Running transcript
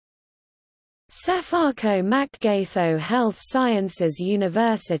Sefako Makgatho Health Sciences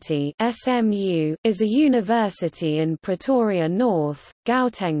University (SMU) is a university in Pretoria North,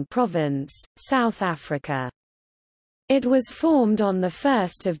 Gauteng Province, South Africa. It was formed on 1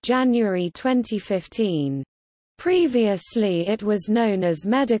 January 2015. Previously it was known as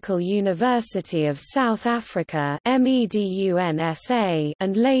Medical University of South Africa (MEDUNSA)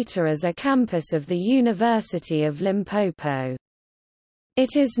 and later as a campus of the University of Limpopo.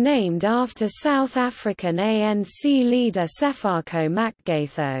 It is named after South African ANC leader Sefako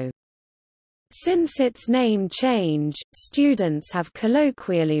Makgatho. Since its name change, students have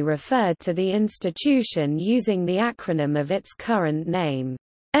colloquially referred to the institution using the acronym of its current name,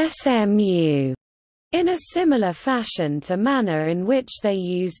 SMU, in a similar fashion to manner in which they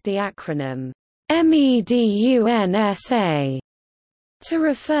used the acronym MEDUNSA to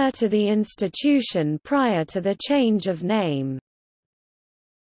refer to the institution prior to the change of name.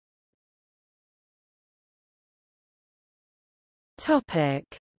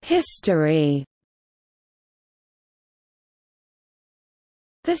 History.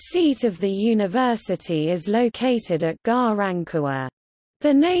 The seat of the university is located at Ga-Rankuwa.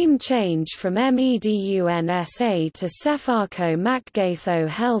 The name change from MEDUNSA to Sefako Makgatho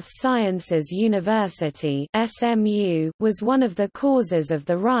Health Sciences University (SMU) was one of the causes of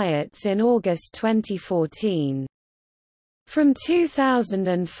the riots in August 2014. From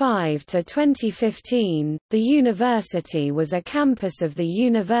 2005 to 2015, the university was a campus of the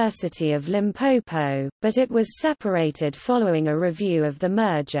University of Limpopo, but it was separated following a review of the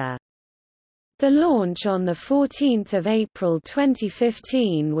merger. The launch on 14 April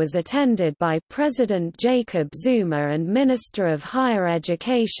 2015 was attended by President Jacob Zuma and Minister of Higher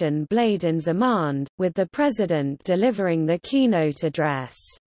Education Blade Nzimande, with the President delivering the keynote address.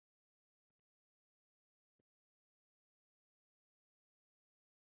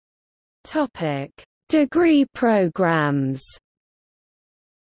 Degree programs.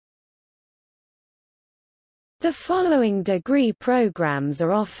 The following degree programs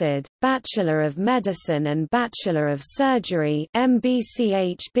are offered: Bachelor of Medicine and Bachelor of Surgery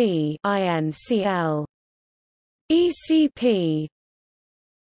 (MBCHB) INCL, ECP,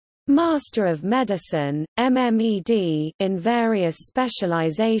 Master of Medicine MMED in various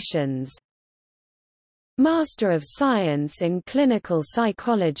specializations, Master of Science in Clinical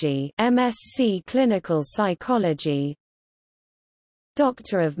Psychology MSc Clinical Psychology,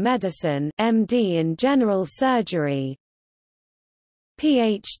 Doctor of Medicine MD in General Surgery,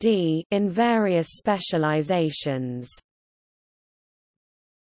 PhD in various specializations.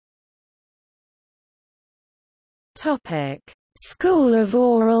 Topic: School of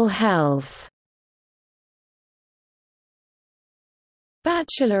Oral Health.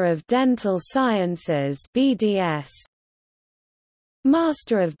 Bachelor of Dental Sciences (BDS),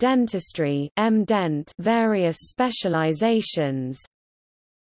 Master of Dentistry (MDent) various specializations,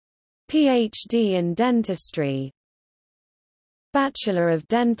 PhD in Dentistry, Bachelor of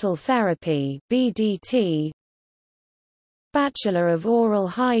Dental Therapy (BDT), Bachelor of Oral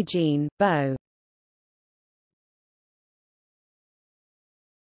Hygiene (BO).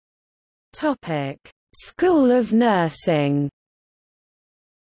 Topic: School of Nursing.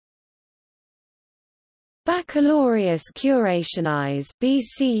 Baccalaureus Curationis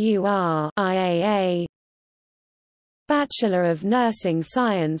 (BCUR) IAA, Bachelor of Nursing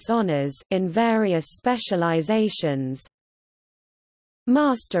Science Honours in various specializations,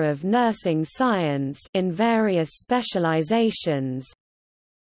 Master of Nursing Science in various specializations,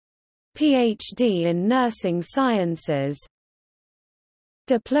 PhD in Nursing Sciences,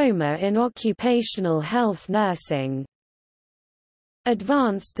 Diploma in Occupational Health Nursing,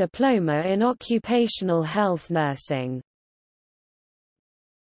 Advanced Diploma in Occupational Health Nursing.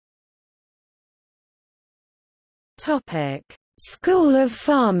 Topic: School of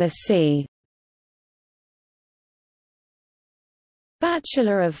Pharmacy.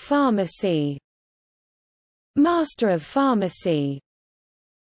 Bachelor of Pharmacy, Master of Pharmacy,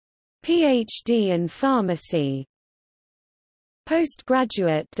 PhD in Pharmacy,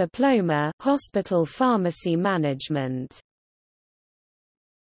 Postgraduate Diploma Hospital Pharmacy Management.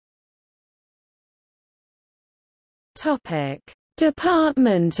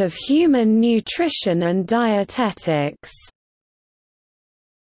 Department of Human Nutrition and Dietetics.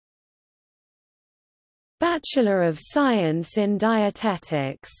 Bachelor of Science in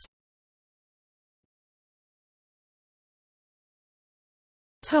Dietetics.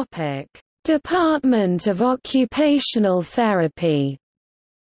 Department of Occupational Therapy.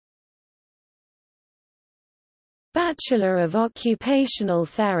 Bachelor of Occupational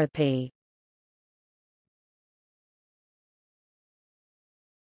Therapy.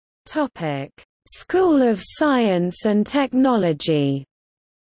 School of Science and Technology.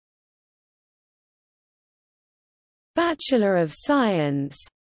 Bachelor of Science,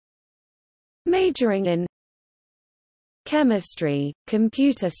 majoring in chemistry,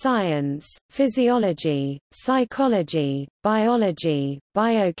 computer science, physiology, psychology, biology,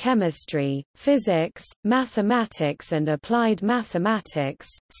 biochemistry, physics, mathematics and applied mathematics,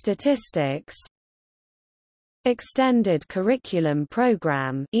 statistics. Extended Curriculum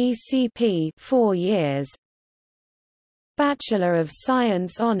Program (ECP) 4 years. Bachelor of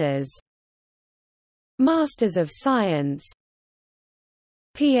Science Honours, Masters of Science,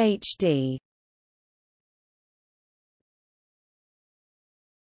 PhD.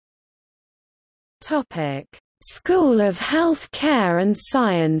 Topic: School of Health Care and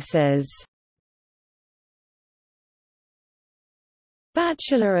Sciences.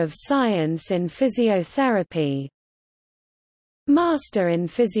 Bachelor of Science in Physiotherapy, Master in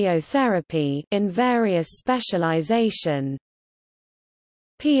Physiotherapy in various specialization,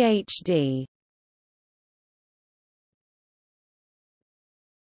 PhD.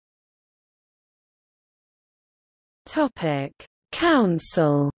 Topic: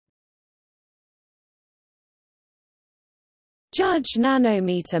 Council. Judge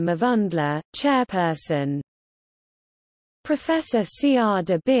Nanometer Mavundla, Chairperson. Professor C. R.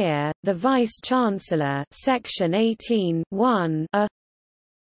 de Beer, the Vice-Chancellor, Section 18 (1) a.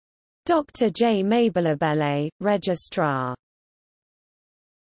 Dr. J. Mabelabele, Registrar.